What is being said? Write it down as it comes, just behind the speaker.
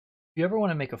you ever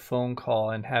want to make a phone call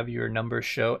and have your number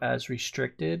show as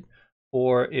restricted,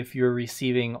 or if you're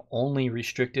receiving only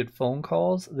restricted phone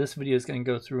calls, this video is going to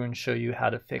go through and show you how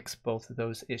to fix both of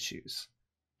those issues.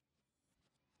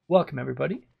 Welcome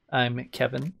everybody, I'm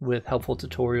Kevin with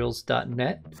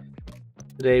helpfultutorials.net.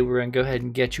 Today we're going to go ahead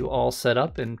and get you all set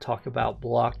up and talk about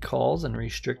blocked calls and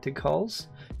restricted calls.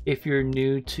 If you're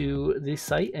new to the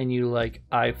site and you like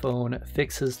iPhone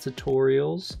fixes,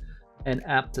 tutorials, and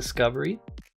app discovery,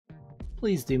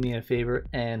 please do me a favor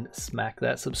and smack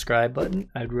that subscribe button.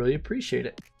 I'd really appreciate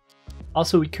it.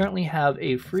 Also, we currently have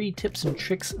a free tips and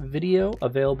tricks video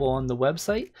available on the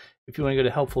website. If you want to go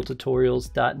to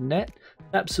helpfultutorials.net,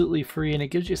 absolutely free, and it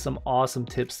gives you some awesome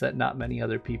tips that not many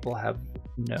other people have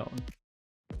known.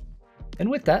 And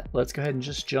with that, let's go ahead and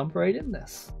just jump right in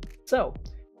this. So,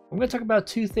 I'm going to talk about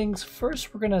two things.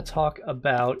 First, we're going to talk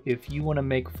about if you want to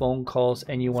make phone calls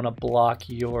and you want to block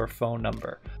your phone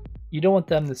number. You don't want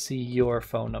them to see your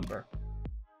phone number.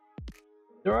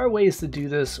 There are ways to do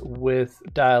this with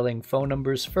dialing phone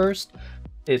numbers first.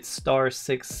 It's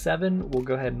 *67. We'll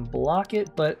go ahead and block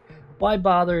it, but why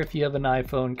bother if you have an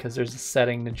iPhone, because there's a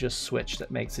setting to just switch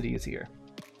that makes it easier.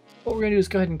 What we're going to do is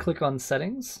go ahead and click on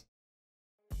settings.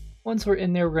 Once we're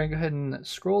in there, we're going to go ahead and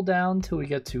scroll down till we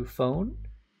get to phone,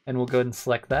 and we'll go ahead and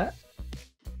select that.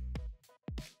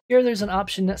 Here there's an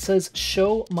option that says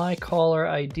show my caller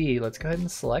ID. Let's go ahead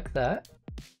and select that.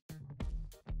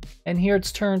 And here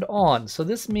it's turned on. So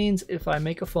this means if I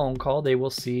make a phone call, they will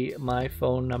see my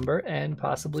phone number and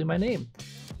possibly my name.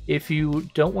 If you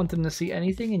don't want them to see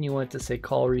anything and you want it to say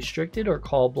call restricted or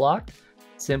call blocked,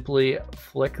 simply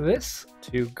flick this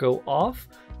to go off.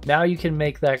 Now you can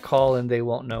make that call and they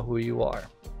won't know who you are.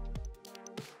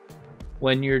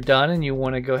 When you're done and you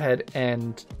want to go ahead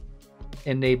and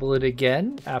enable it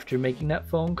again after making that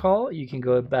phone call, you can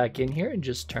go back in here and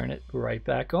just turn it right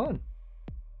back on.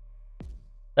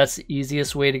 That's the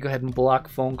easiest way to go ahead and block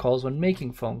phone calls when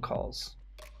making phone calls.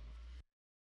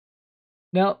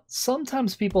 Now,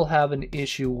 sometimes people have an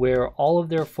issue where all of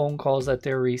their phone calls that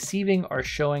they're receiving are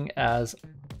showing as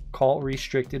call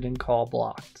restricted and call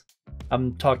blocked.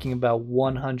 I'm talking about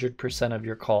 100% of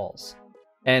your calls.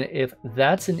 And if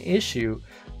that's an issue,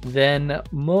 then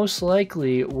most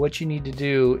likely what you need to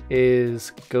do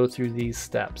is go through these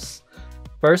steps.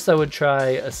 First, I would try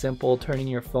a simple turning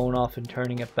your phone off and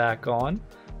turning it back on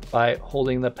by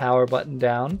holding the power button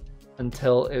down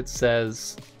until it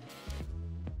says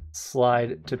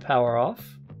slide to power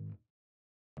off,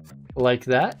 like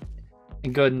that,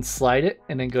 and go ahead and slide it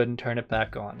and then go ahead and turn it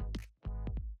back on.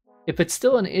 If it's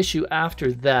still an issue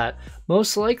after that,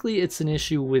 most likely it's an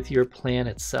issue with your plan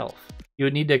itself. You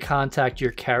would need to contact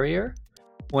your carrier.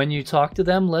 When you talk to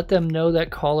them, let them know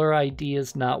that caller ID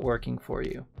is not working for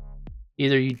you.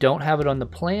 Either you don't have it on the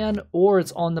plan or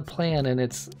it's on the plan and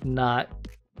it's not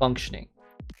functioning.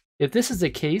 If this is the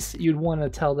case, you'd want to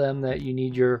tell them that you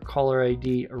need your caller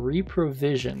ID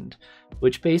reprovisioned,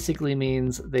 which basically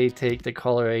means they take the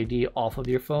caller ID off of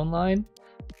your phone line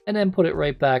and then put it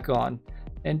right back on.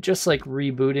 And just like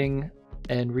rebooting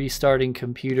and restarting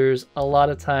computers, a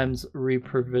lot of times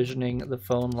reprovisioning the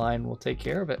phone line will take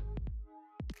care of it.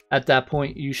 At that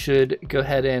point, you should go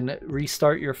ahead and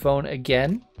restart your phone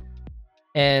again,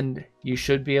 and you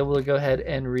should be able to go ahead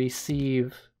and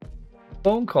receive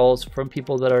phone calls from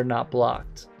people that are not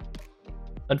blocked.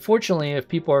 Unfortunately, if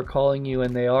people are calling you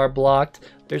and they are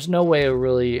blocked, there's no way to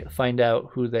really find out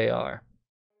who they are,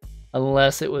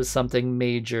 unless it was something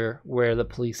major where the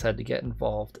police had to get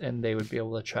involved and they would be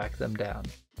able to track them down.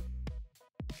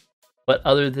 But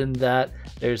other than that,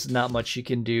 there's not much you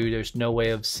can do. There's no way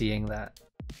of seeing that.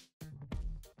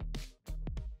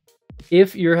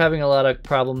 If you're having a lot of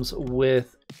problems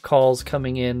with calls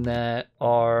coming in that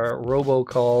are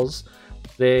robocalls,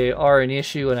 they are an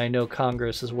issue, and I know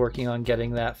Congress is working on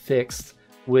getting that fixed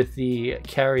with the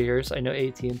carriers. I know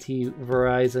AT&T,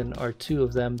 Verizon are two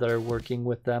of them that are working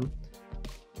with them.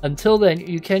 Until then,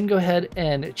 you can go ahead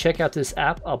and check out this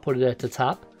app. I'll put it at the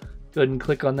top. Go ahead and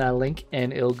click on that link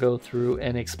and it'll go through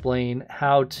and explain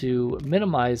how to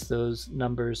minimize those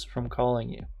numbers from calling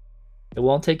you. It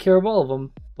won't take care of all of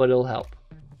them, but it'll help.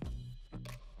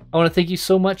 I want to thank you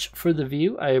so much for the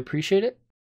view. I appreciate it.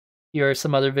 Here are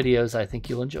some other videos I think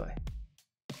you'll enjoy.